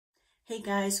Hey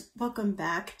guys, welcome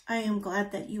back. I am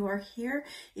glad that you are here.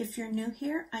 If you're new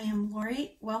here, I am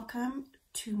Lori. Welcome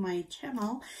to my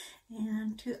channel,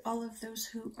 and to all of those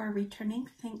who are returning,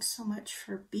 thanks so much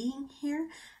for being here.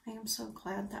 I am so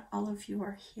glad that all of you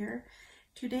are here.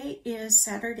 Today is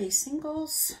Saturday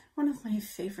Singles, one of my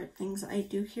favorite things I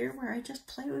do here, where I just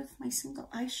play with my single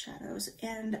eyeshadows,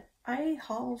 and I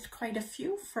hauled quite a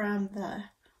few from the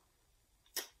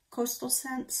Coastal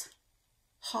Scents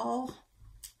haul,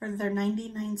 or their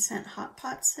 99-cent Hot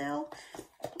Pot sale,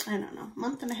 I don't know, a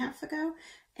month and a half ago,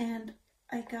 and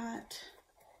I got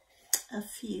a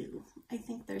few. I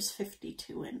think there's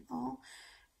 52 in all,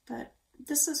 but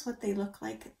this is what they look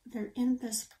like. They're in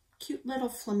this cute little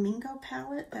flamingo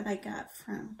palette that I got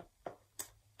from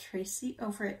Tracy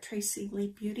over at Tracy Lee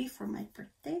Beauty for my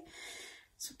birthday.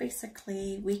 So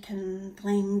basically, we can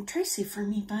blame Tracy for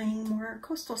me buying more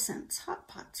Coastal Scents Hot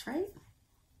Pots, right?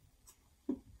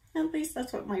 At least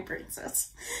that's what my brain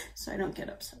says, so I don't get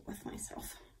upset with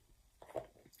myself.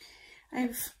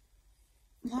 I've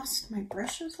lost my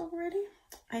brushes already.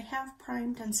 I have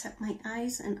primed and set my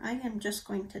eyes, and I am just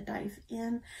going to dive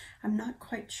in. I'm not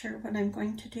quite sure what I'm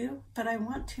going to do, but I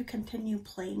want to continue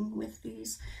playing with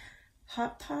these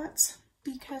Hot Pots,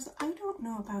 because I don't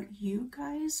know about you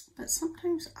guys, but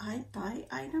sometimes I buy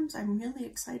items, I'm really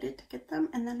excited to get them,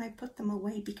 and then I put them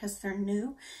away because they're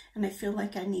new, and I feel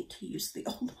like I need to use the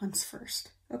old ones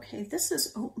first. Okay, this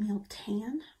is Oatmeal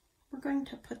Tan. We're going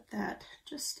to put that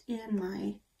just in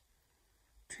my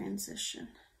transition.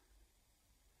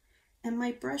 And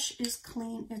my brush is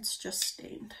clean, it's just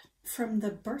stained. From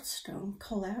the Birthstone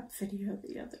collab video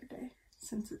the other day.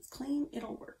 Since it's clean,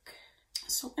 it'll work.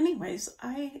 So anyways,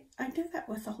 I do that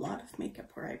with a lot of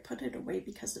makeup, where I put it away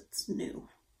because it's new,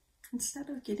 instead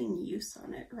of getting use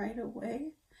on it right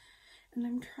away. And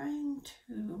I'm trying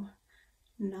to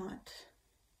not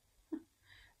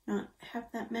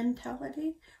have that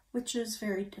mentality, which is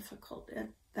very difficult.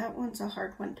 That one's a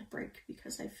hard one to break,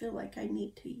 because I feel like I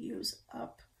need to use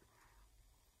up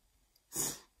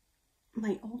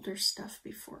my older stuff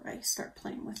before I start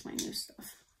playing with my new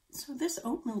stuff. So this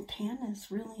Oatmeal Tan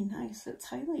is really nice. It's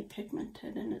highly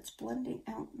pigmented and it's blending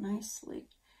out nicely.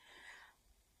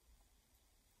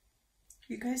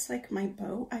 You guys like my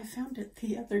bow? I found it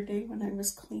the other day when I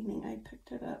was cleaning. I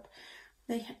picked it up.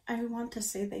 I want to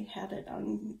say they had it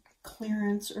on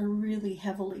clearance or really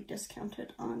heavily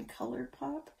discounted on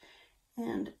ColourPop,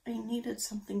 and I needed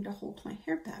something to hold my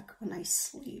hair back when I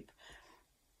sleep.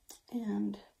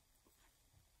 And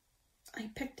I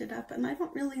picked it up, and I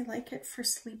don't really like it for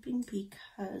sleeping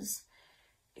because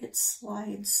it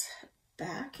slides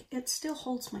back. It still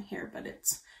holds my hair, but it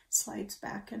slides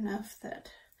back enough that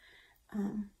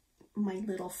my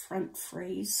little front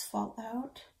frays fall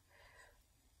out.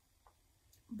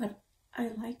 But I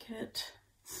like it.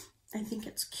 I think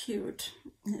it's cute.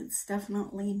 It's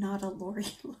definitely not a Lori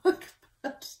look,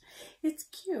 but it's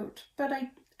cute. But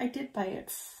I did buy it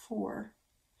for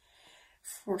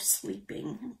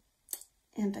sleeping.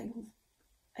 And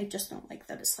I just don't like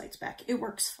that it slides back. It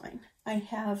works fine. I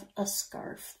have a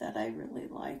scarf that I really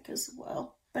like as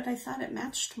well, but I thought it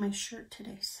matched my shirt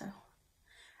today, so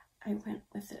I went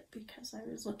with it because I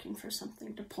was looking for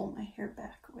something to pull my hair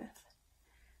back with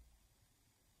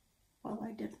while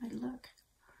I did my look.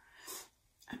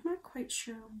 I'm not quite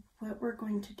sure what we're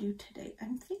going to do today.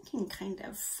 I'm thinking kind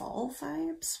of fall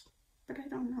vibes, but I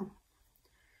don't know.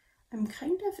 I'm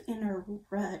kind of in a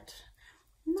rut.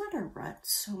 Not a rut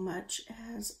so much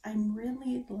as I'm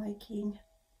really liking,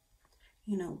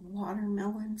 you know,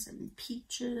 watermelons and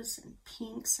peaches and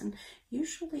pinks, and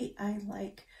usually I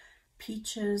like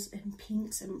peaches and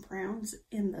pinks and browns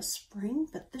in the spring,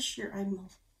 but this year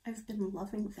I've been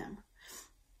loving them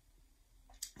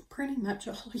pretty much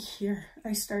all year.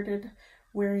 I started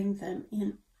wearing them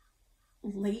in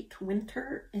late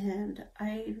winter, and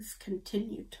I've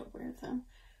continued to wear them,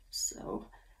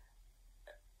 so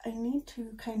I need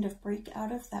to kind of break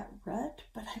out of that rut,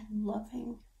 but I'm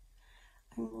loving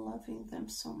them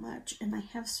so much. And I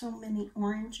have so many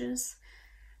oranges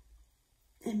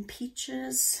and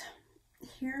peaches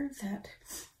here that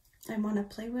I want to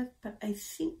play with, but I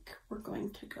think we're going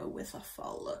to go with a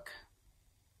fall look.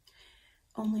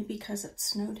 Only because it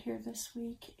snowed here this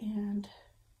week and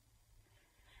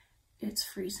it's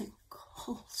freezing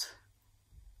cold.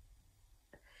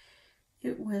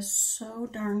 It was so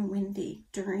darn windy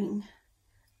during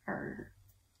our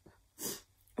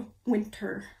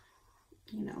winter,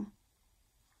 you know,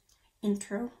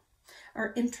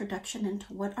 our introduction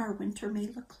into what our winter may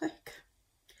look like,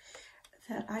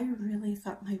 that I really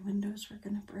thought my windows were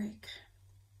going to break.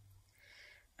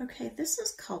 Okay, this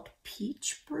is called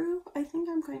Peach Brew. I think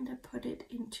I'm going to put it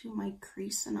into my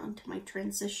crease and onto my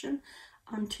transition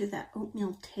onto that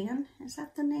Oatmeal Tan. Is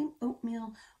that the name?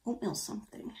 Oatmeal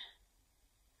something.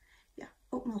 Yeah,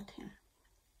 Oatmeal Tan.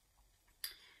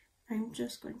 I'm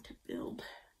just going to build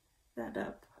that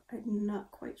up. I'm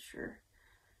not quite sure.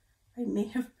 I may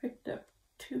have picked up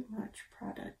too much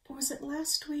product. Was it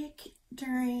last week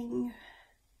during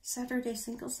Saturday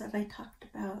Singles that I talked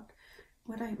about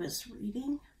what I was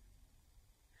reading?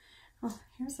 Well,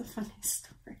 here's a funny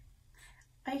story.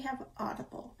 I have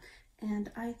Audible,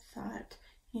 and I thought,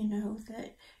 you know,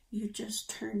 that you just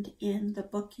turned in the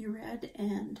book you read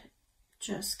and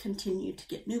just continue to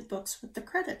get new books with the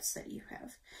credits that you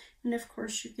have. And of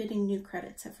course, you're getting new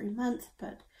credits every month,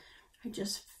 but I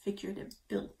just figured it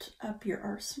built up your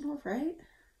arsenal, right?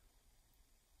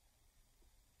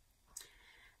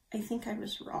 I think I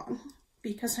was wrong,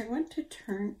 because I went to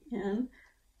turn in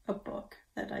a book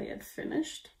that I had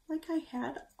finished, like I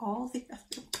had all the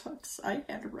other books I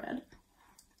had read,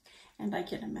 and I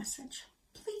get a message.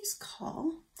 Please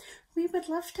call. We would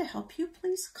love to help you.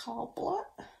 Please call blah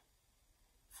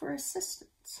for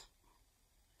assistance.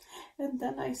 And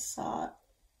then I saw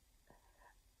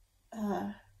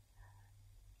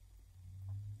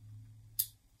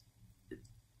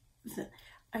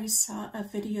a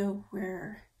video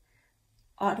where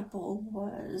Audible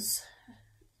was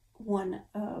one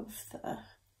of the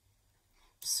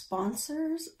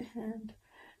sponsors, and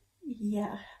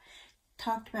yeah,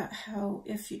 talked about how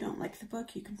if you don't like the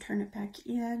book, you can turn it back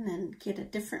in and get a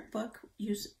different book,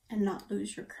 use and not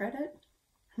lose your credit.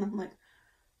 And I'm like,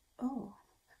 oh,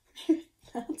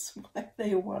 that's why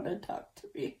they want to talk to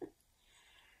me.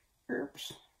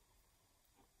 Oops.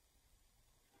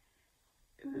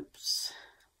 Oops.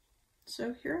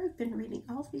 So here I've been reading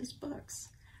all these books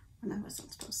when I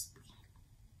wasn't supposed to be.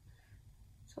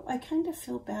 So I kind of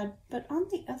feel bad, but on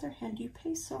the other hand, you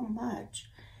pay so much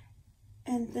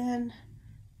and then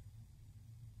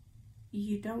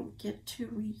you don't get to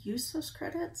reuse those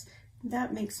credits.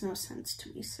 That makes no sense to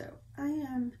me. So I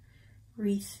am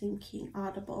rethinking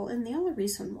Audible. And the only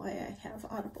reason why I have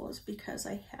Audible is because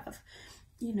I have,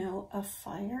 you know, a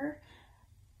fire,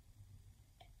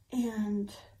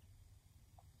 and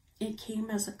it came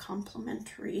as a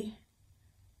complimentary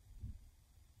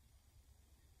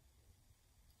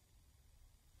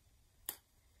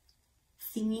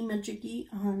thingy-majiggy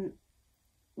on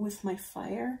with my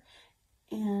fire,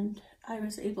 and I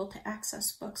was able to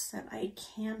access books that I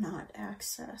cannot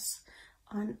access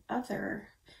on other,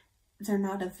 they're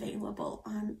not available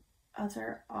on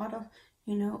other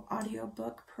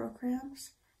audiobook programs.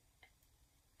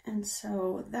 And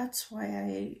so that's why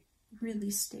I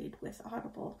really stayed with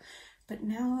Audible. But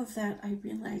now that I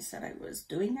realize that I was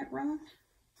doing it wrong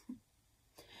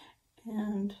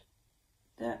and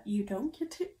that you don't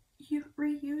get to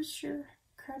reuse your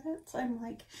credits, I'm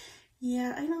like,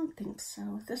 yeah, I don't think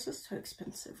so. This is too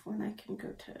expensive when I can go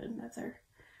to another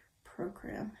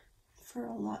program for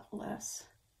a lot less.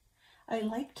 I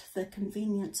liked the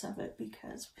convenience of it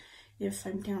because if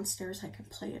I'm downstairs, I can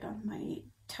play it on my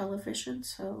television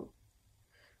so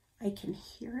I can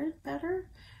hear it better,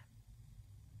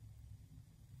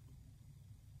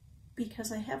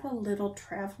 because I have a little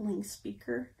traveling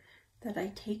speaker that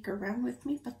I take around with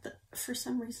me, but for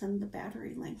some reason the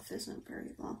battery length isn't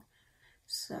very long,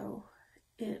 so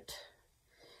it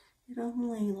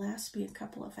only lasts me a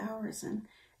couple of hours. And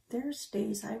there's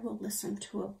days I will listen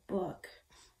to a book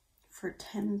for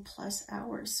 10 plus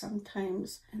hours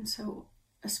sometimes, and so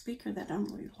a speaker that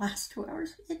only lasts 2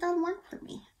 hours, it doesn't work for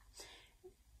me.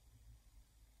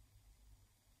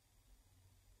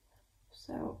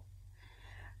 So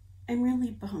I'm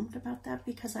really bummed about that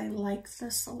because I like the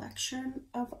selection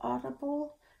of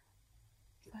Audible,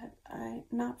 but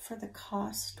not for the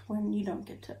cost when you don't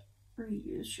get to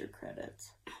reuse your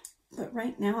credits. But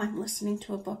right now I'm listening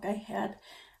to a book I have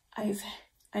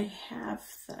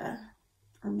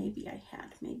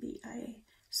maybe I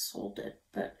sold it,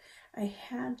 but I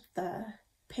had the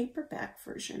paperback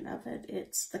version of it.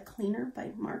 It's The Cleaner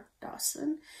by Mark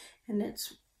Dawson, and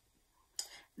it's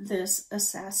this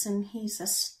assassin. He's a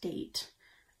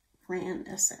state-ran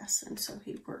assassin, so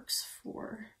he works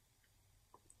for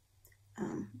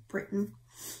Britain.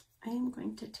 I am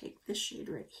going to take this shade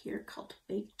right here called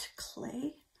Baked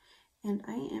Clay, and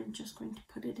I am just going to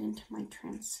put it into my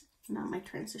not my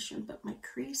transition, but my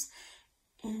crease,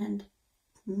 and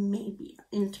maybe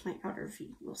into my outer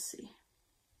V. We'll see.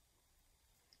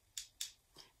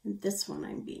 And this one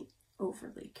I'm being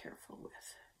overly careful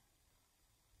with.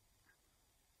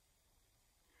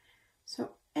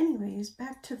 So anyways,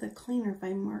 back to The Cleaner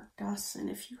by Mark Dawson.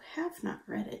 If you have not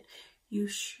read it, you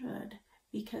should,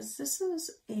 because this is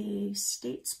a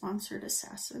state-sponsored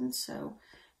assassin, so,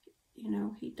 you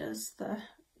know, he does the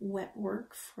wet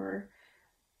work for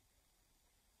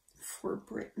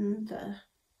Britain,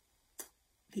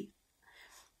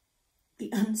 the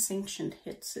unsanctioned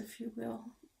hits, if you will.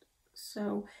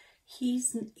 So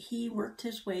he worked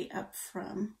his way up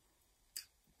from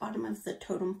bottom of the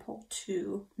totem pole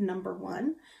to number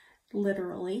 1.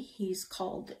 Literally, he's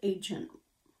called Agent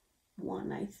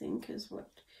 1, I think, is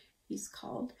what he's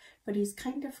called. But he's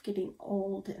kind of getting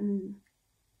old, and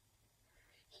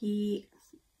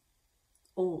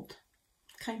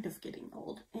kind of getting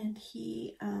old, and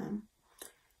he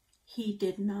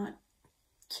did not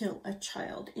kill a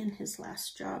child in his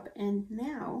last job, and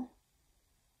now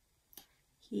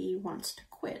he wants to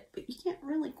quit, but you can't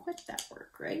really quit that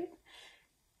work, right?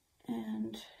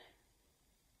 And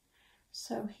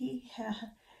so he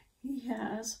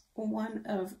has one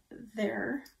of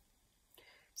their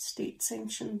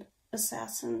state-sanctioned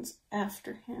assassins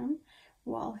after him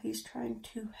while he's trying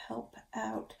to help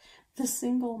out the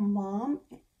single mom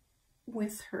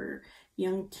with her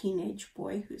young teenage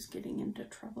boy who's getting into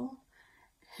trouble.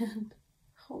 And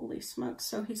holy smokes,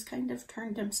 so he's kind of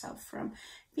turned himself from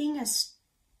being a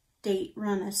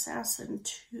state-run assassin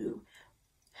to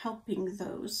helping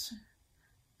those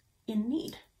in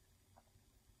need.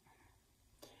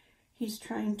 He's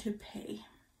trying to pay,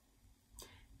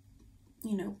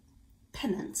 you know,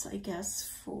 penance, I guess,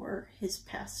 for his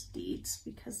past deeds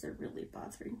because they're really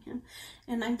bothering him.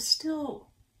 And I'm still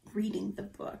reading the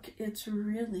book. It's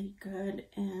really good,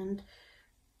 and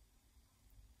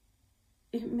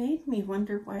it made me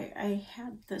wonder why I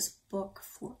had this book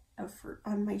forever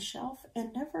on my shelf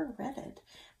and never read it.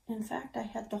 In fact, I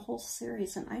had the whole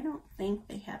series, and I don't think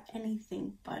they have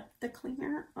anything but The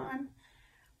Cleaner on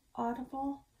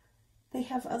Audible. They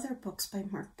have other books by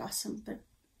Mark Dawson, but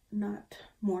not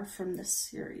more from this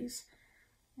series.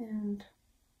 And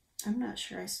I'm not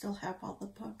sure I still have all the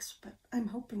books, but I'm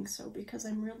hoping so because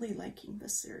I'm really liking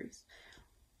this series.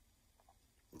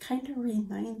 Kind of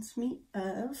reminds me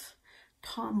of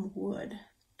Tom Wood.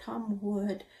 Tom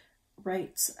Wood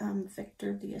writes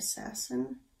Victor the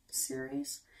Assassin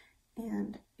series,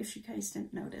 and if you guys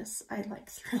didn't notice, I like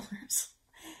thrillers.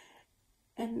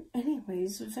 And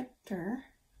anyways, Victor,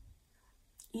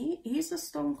 he's a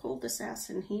stone cold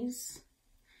assassin. He's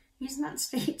not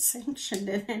state sanctioned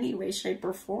in any way, shape,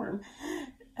 or form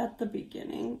at the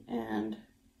beginning, and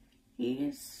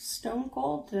he's stone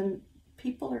cold, and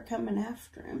people are coming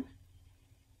after him.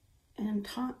 And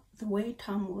the way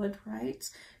Tom Wood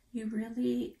writes, you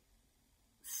really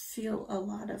feel a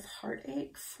lot of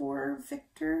heartache for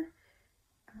Victor.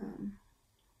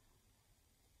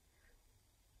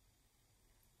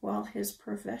 While his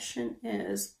profession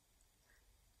is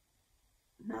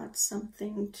not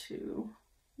something to,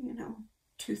 you know,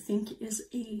 to think is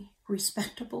a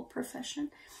respectable profession,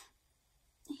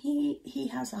 he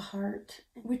has a heart,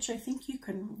 which I think you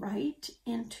can write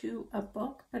into a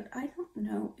book, but I don't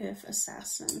know if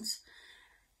assassins,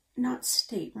 not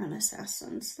state-run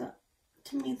assassins,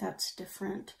 to me that's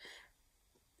different.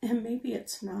 And maybe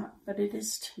it's not, but it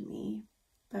is to me.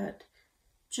 But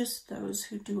just those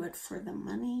who do it for the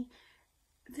money,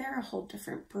 they're a whole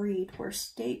different breed, where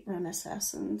state-run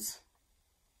assassins,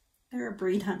 they're a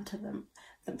breed unto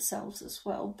themselves as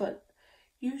well, but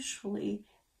usually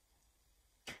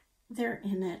they're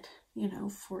in it, you know,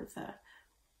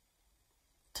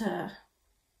 to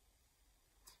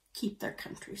keep their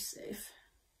country safe.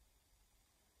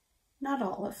 Not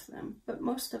all of them, but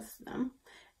most of them.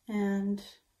 And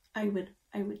I would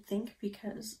think,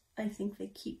 because I think they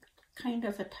keep kind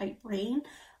of a tight rein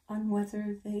on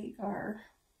whether they are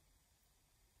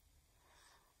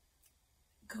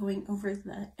going over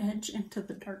the edge into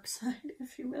the dark side,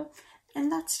 if you will.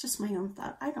 And that's just my own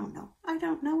thought. I don't know. I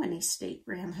don't know any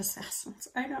state-ran assassins.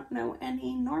 I don't know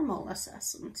any normal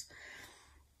assassins.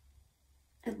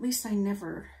 At least I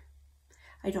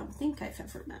don't think I've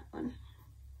ever met one.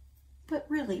 But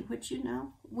really, would you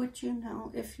know? Would you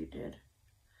know if you did?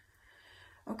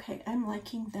 Okay, I'm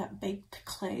liking that baked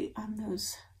clay on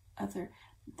those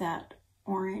that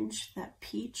orange, that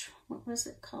peach, what was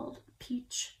it called?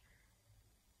 Peach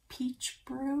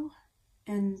Brew,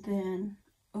 and then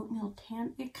Oatmeal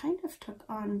Tan. It kind of took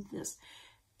on this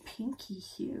pinky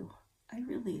hue. I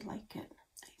really like it.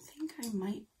 I think I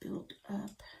might build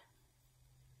up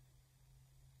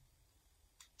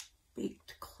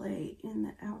baked clay in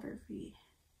the outer V.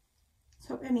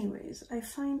 So anyways, I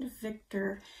find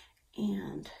Victor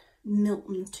and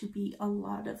Milton to be a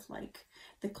lot of, like,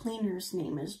 the cleaner's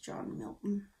name is John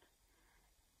Milton.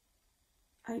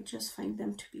 I just find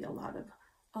them to be a lot of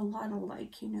a lot of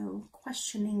like, you know,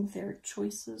 questioning their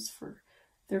choices for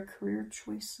their career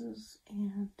choices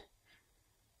and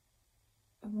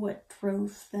what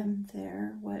drove them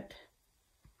there, what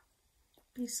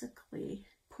basically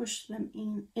pushed them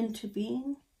into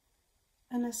being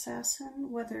an assassin,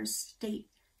 whether state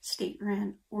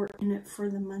ran or in it for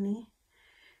the money.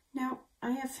 Now,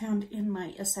 I have found in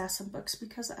my assassin books,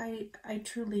 because I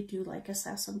truly do like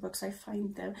assassin books, I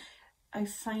find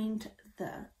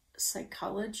the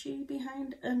psychology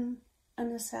behind an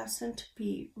assassin to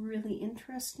be really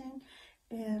interesting.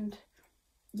 And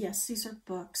yes, these are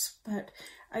books, but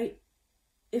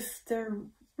if they're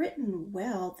written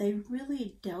well, they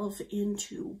really delve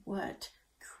into what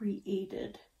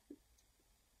created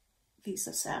these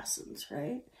assassins,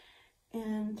 right?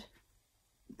 And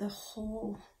the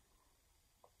whole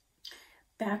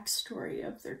backstory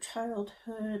of their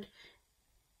childhood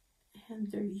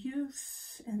and their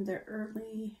youth and their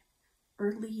early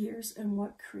years and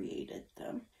what created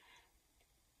them.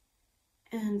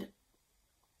 And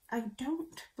I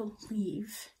don't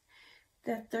believe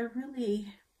that they're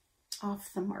really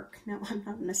off the mark. Now, I'm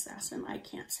not an assassin, I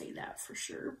can't say that for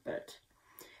sure, but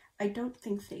I don't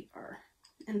think they are.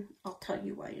 And I'll tell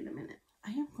you why in a minute.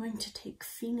 I am going to take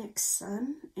Phoenix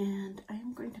Sun and I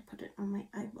am going to put it on my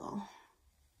eyeball.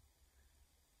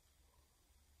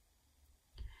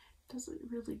 Doesn't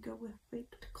really go with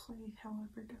baked clay,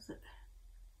 however, does it?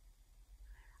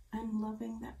 I'm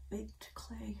loving that baked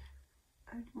clay.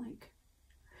 I like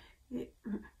it.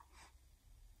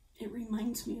 It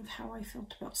reminds me of how I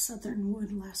felt about Southern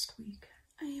Wood last week.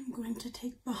 I am going to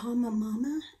take Bahama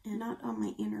Mama, and not on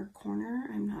my inner corner.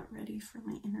 I'm not ready for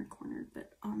my inner corner,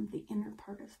 but on the inner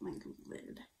part of my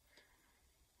lid.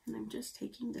 And I'm just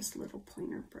taking this little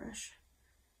pointer brush.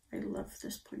 I love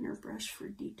this pointer brush for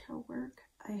detail work.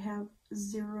 I have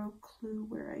zero clue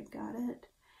where I got it.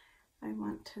 I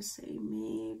want to say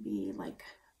maybe like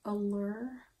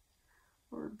Allure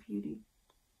or Beauty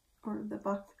or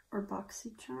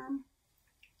BoxyCharm.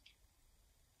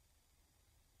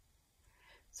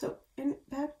 So, and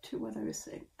back to what I was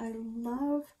saying, I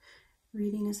love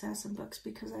reading assassin books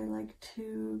because I like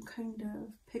to kind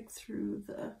of pick through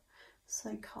the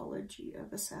psychology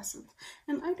of assassins.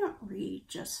 And I don't read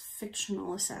just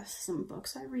fictional assassin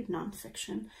books, I read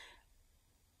nonfiction,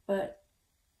 but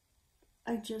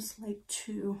I just like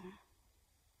to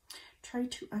try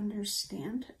to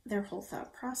understand their whole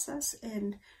thought process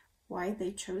and why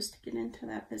they chose to get into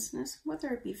that business, whether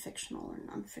it be fictional or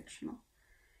non-fictional.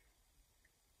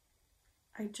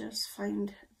 I just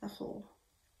find the whole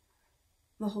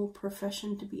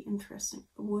profession to be interesting.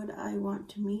 Would I want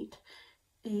to meet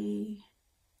an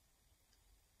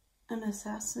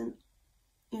assassin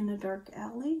in a dark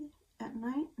alley at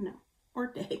night? No.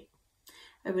 Or day.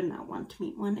 I would not want to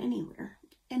meet one anywhere,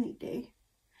 any day,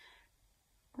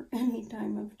 or any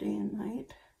time of day and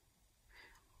night.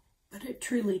 But it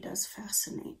truly does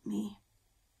fascinate me.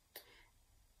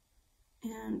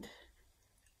 And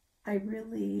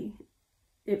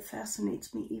it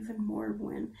fascinates me even more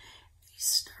when they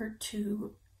start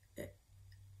to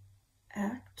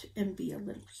act and be a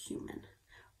little human,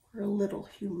 or a little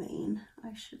humane,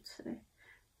 I should say.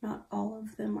 Not all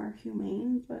of them are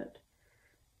humane, but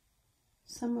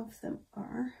some of them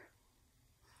are.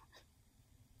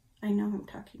 I know I'm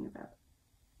talking about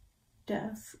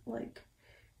death, like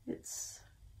it's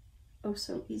oh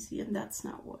so easy, and that's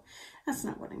not what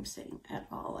I'm saying at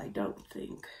all. I don't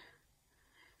think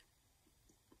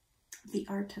the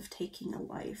art of taking a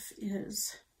life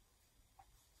is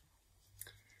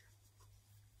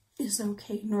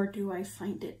okay, nor do I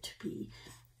find it to be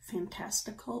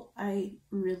fantastical. I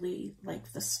really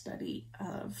like the study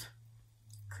of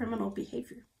criminal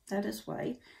behavior. That's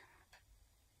why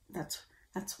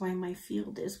my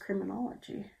field is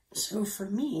criminology. So for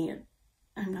me,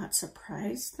 I'm not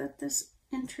surprised that this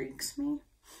intrigues me,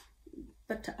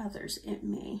 but to others it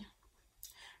may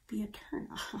be a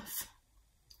turn-off.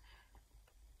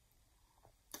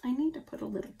 I need to put a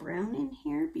little brown in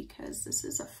here because this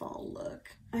is a fall look.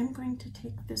 I'm going to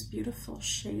take this beautiful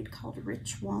shade called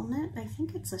Rich Walnut. I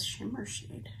think it's a shimmer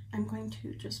shade. I'm going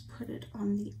to just put it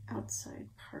on the outside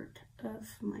part of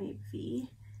my V,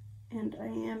 and I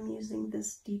am using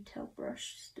this detail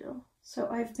brush still. So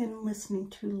I've been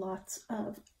listening to lots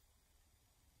of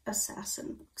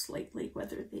assassin books lately,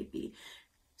 whether they be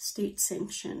state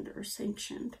sanctioned or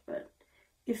sanctioned, but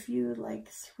if you like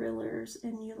thrillers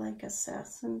and you like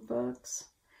assassin books,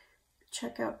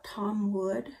 check out Tom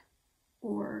Wood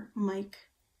or Mike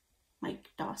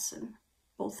Dawson.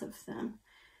 Both of them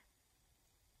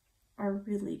are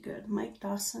really good. Mike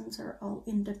Dawson's are all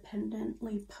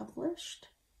independently published,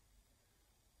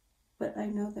 but I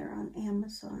know they're on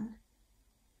Amazon.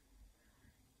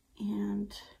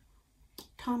 And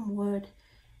Tom Wood,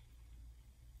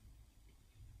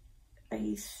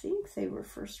 I think they were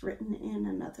first written in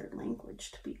another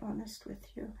language, to be honest with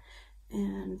you.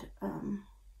 And,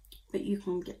 but you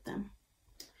can get them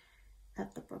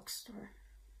at the bookstore.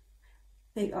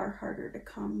 They are harder to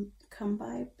come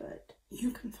by, but you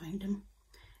can find them.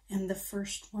 And the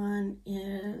first one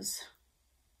is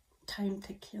Time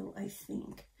to Kill, I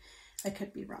think. I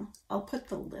could be wrong. I'll put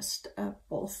the list of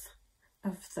both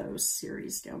of those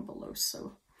series down below,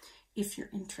 so if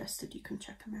you're interested, you can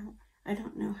check them out. I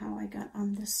don't know how I got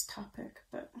on this topic,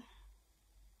 but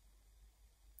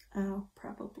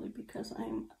probably because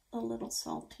I'm a little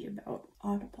salty about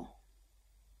Audible.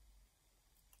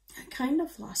 I kind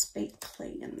of lost baked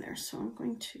clay in there, so I'm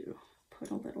going to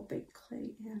put a little baked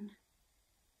clay in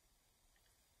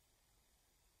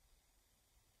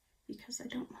because I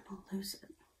don't want to lose it.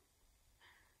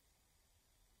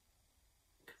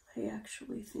 I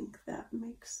actually think that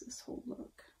makes this whole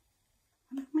look.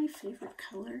 One of my favorite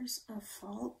colors of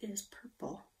fall is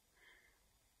purple.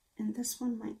 And this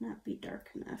one might not be dark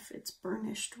enough. It's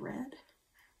Burnished Red.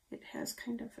 It has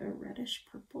kind of a reddish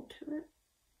purple to it.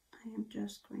 I am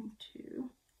just going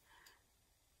to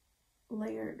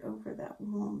layer it over that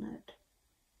walnut.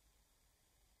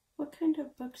 What kind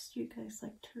of books do you guys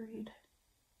like to read?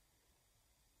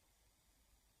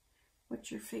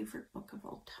 What's your favorite book of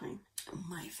all time?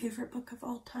 My favorite book of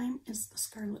all time is The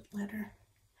Scarlet Letter.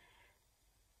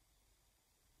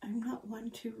 I'm not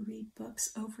one to read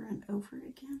books over and over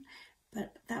again,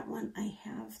 but that one I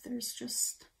have. There's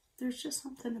just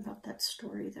something about that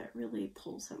story that really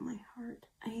pulls at my heart.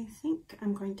 I think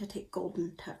I'm going to take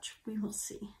Golden Touch. We will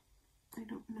see. I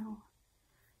don't know.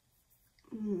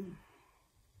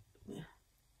 Yeah.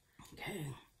 Okay,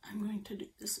 I'm going to do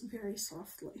this very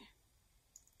softly.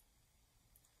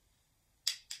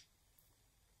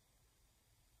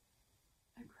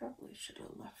 I probably should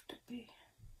have left it be.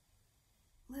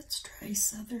 Let's try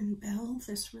Southern Belle,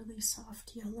 this really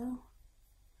soft yellow,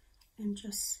 and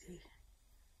just see.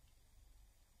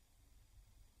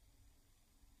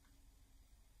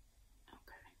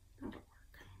 Okay, that'll work.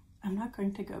 I'm not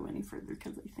going to go any further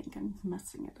because I think I'm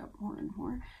messing it up more and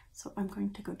more. So I'm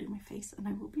going to go do my face and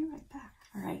I will be right back.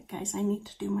 All right, guys, I need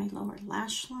to do my lower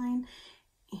lash line,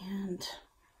 and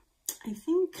I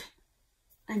think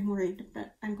I'm worried,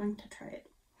 but I'm going to try it.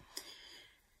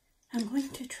 I'm going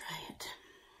to try it.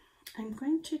 I'm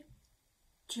going to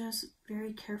just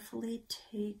very carefully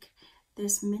take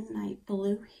this Midnight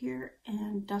Blue here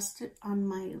and dust it on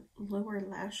my lower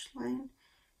lash line.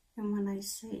 And when I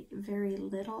say very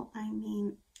little, I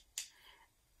mean,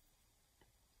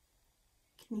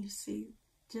 can you see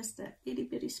just that itty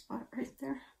bitty spot right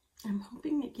there? I'm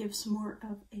hoping it gives more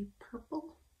of a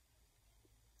purple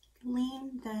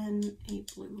lean than a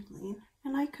blue lean.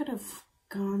 And I could have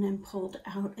gone and pulled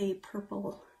out a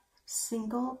purple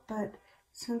single, but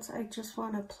since I just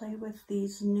want to play with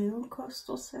these new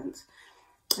coastal scents,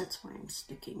 that's why I'm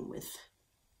sticking with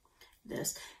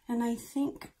this. And I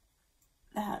think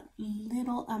that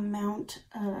little amount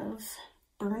of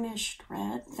Burnished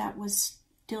Red that was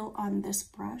still on this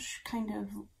brush kind of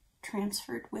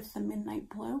transferred with the Midnight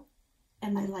Blue,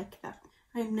 and I like that.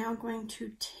 I'm now going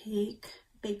to take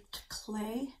baked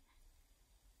clay.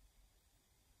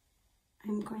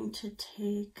 I'm going to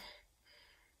take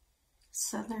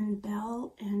Southern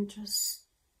Belle and just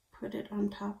put it on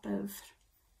top of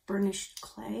burnished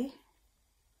clay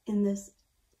in this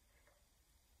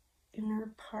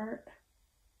inner part,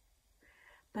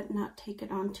 but not take it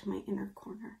onto my inner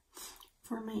corner.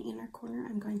 For my inner corner,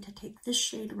 I'm going to take this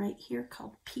shade right here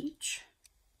called Peach.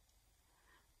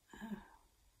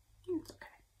 It's okay.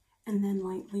 And then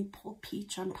lightly pull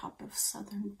Peach on top of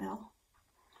Southern Belle.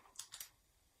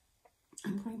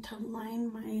 I'm going to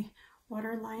line my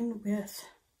waterline with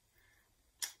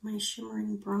my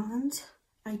shimmering bronze.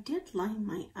 I did line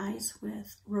my eyes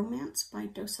with Romance by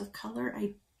Dose of Color.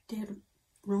 I did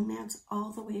Romance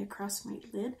all the way across my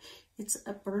lid. It's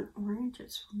a burnt orange.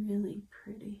 It's really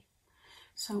pretty.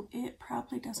 So it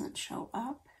probably doesn't show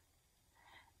up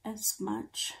as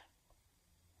much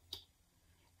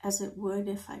as it would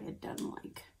if I had done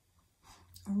like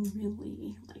a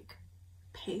really like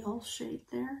pale shade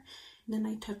there. And then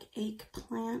I took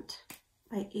Eggplant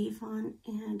by Avon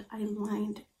and I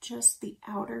lined just the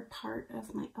outer part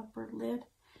of my upper lid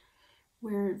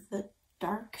where the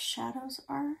dark shadows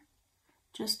are,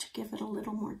 just to give it a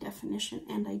little more definition.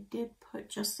 And I did put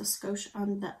just a skosh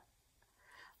on the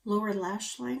lower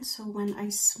lash line, so when I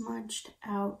smudged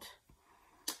out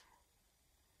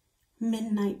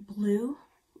Midnight Blue,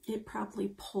 it probably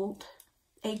pulled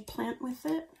eggplant with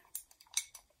it,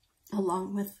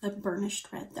 along with the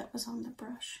Burnished Red that was on the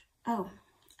brush. Oh,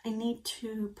 I need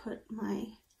to put my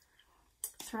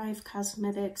Thrive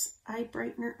Cosmetics eye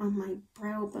brightener on my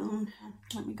brow bone.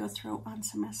 Let me go throw on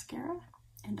some mascara,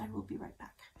 and I will be right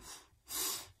back.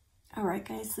 Alright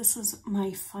guys, this is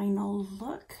my final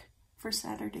look for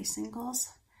Saturday Singles.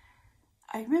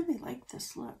 I really like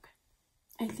this look.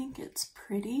 I think it's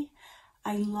pretty.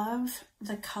 I love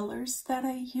the colors that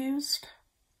I used.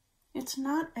 It's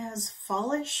not as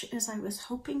fallish as I was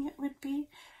hoping it would be,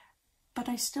 but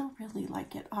I still really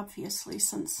like it, obviously,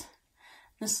 since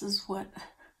this is what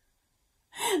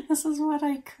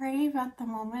I crave at the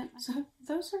moment. So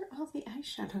those are all the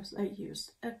eyeshadows I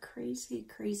used. A crazy,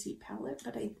 crazy palette,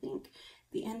 but I think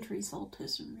the end result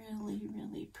is really,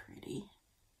 really pretty.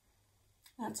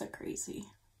 Those are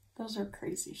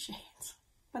crazy shades,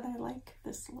 but I like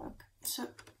this look. So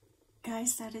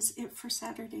guys, that is it for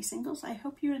Saturday Singles. I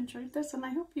hope you enjoyed this, and I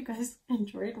hope you guys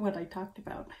enjoyed what I talked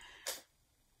about.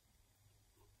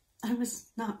 I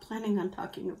was not planning on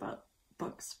talking about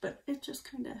books, but it just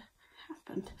kind of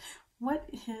happened.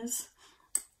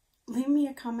 Leave me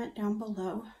a comment down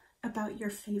below about your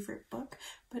favorite book,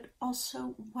 but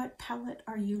also what palette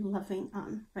are you loving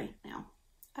on right now?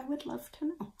 I would love to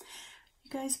know. You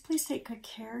guys, please take good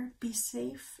care, be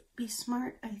safe, be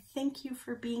smart. I thank you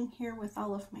for being here with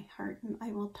all of my heart, and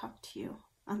I will talk to you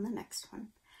on the next one.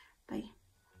 Bye.